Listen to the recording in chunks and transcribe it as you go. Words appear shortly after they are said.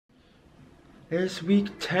It's week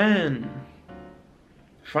 10.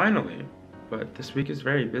 Finally. But this week is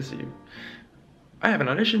very busy. I have an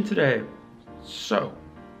audition today. So,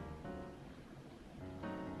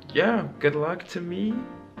 yeah, good luck to me.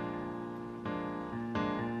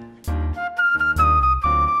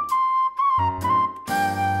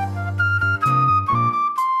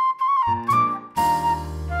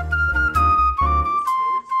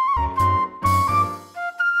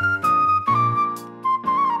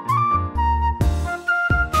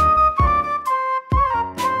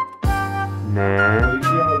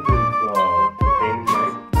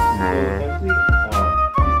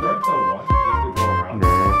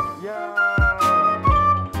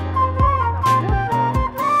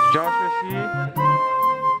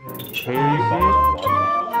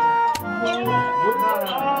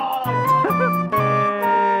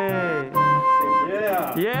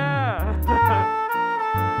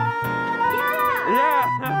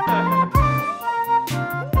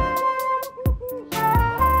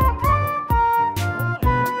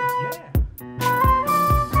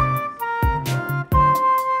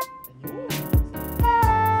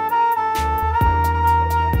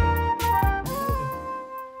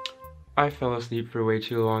 I fell asleep for way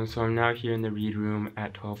too long, so I'm now here in the read room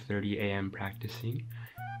at 12:30 a.m. practicing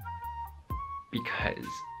because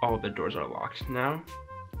all the doors are locked now,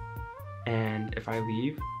 and if I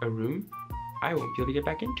leave a room, I won't be able to get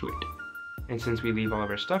back into it. And since we leave all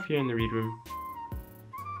of our stuff here in the read room,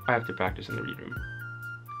 I have to practice in the read room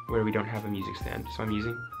where we don't have a music stand, so I'm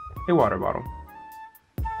using a water bottle.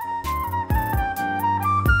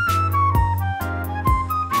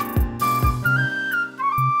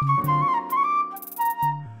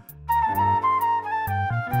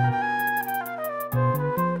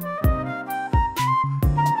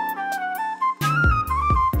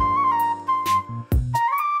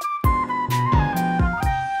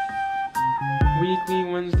 Weekly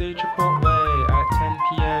Wednesday Chipotle at 10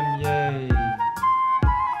 p.m. Yay!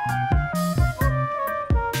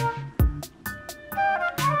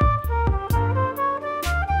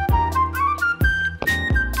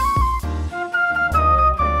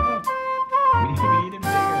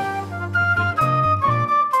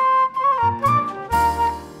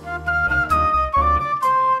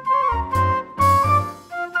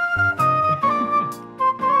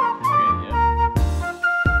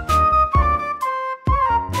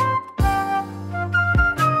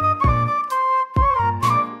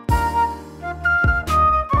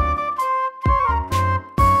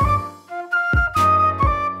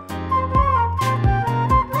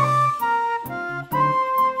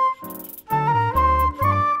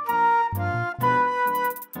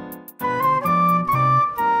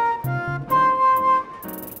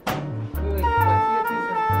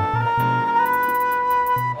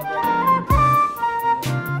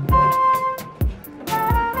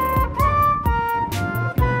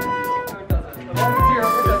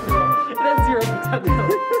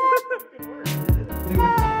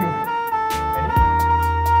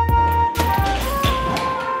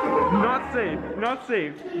 Not safe, not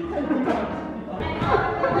safe.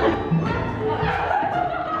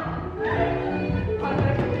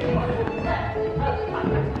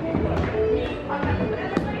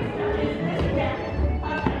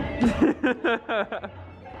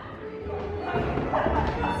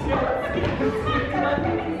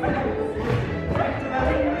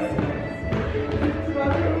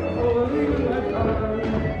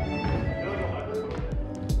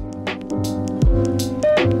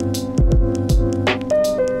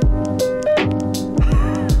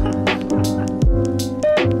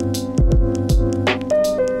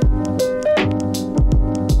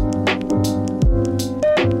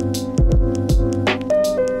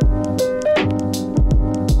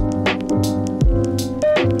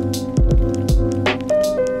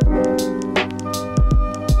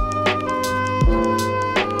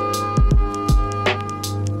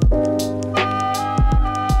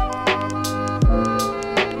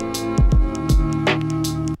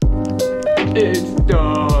 It's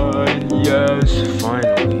done, yes,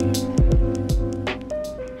 finally.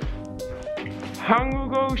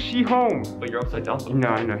 한국어 시험. But you're upside down.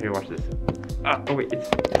 No, here, watch this. Oh wait, it's,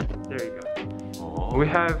 there you go. Oh. We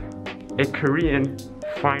have a Korean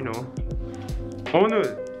final. 오늘,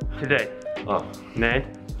 today. 네.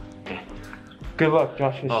 Good luck,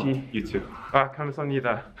 Joshua 씨. You too.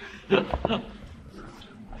 감사합니다.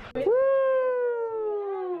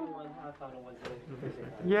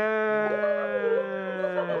 Yay!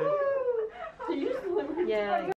 Yeah.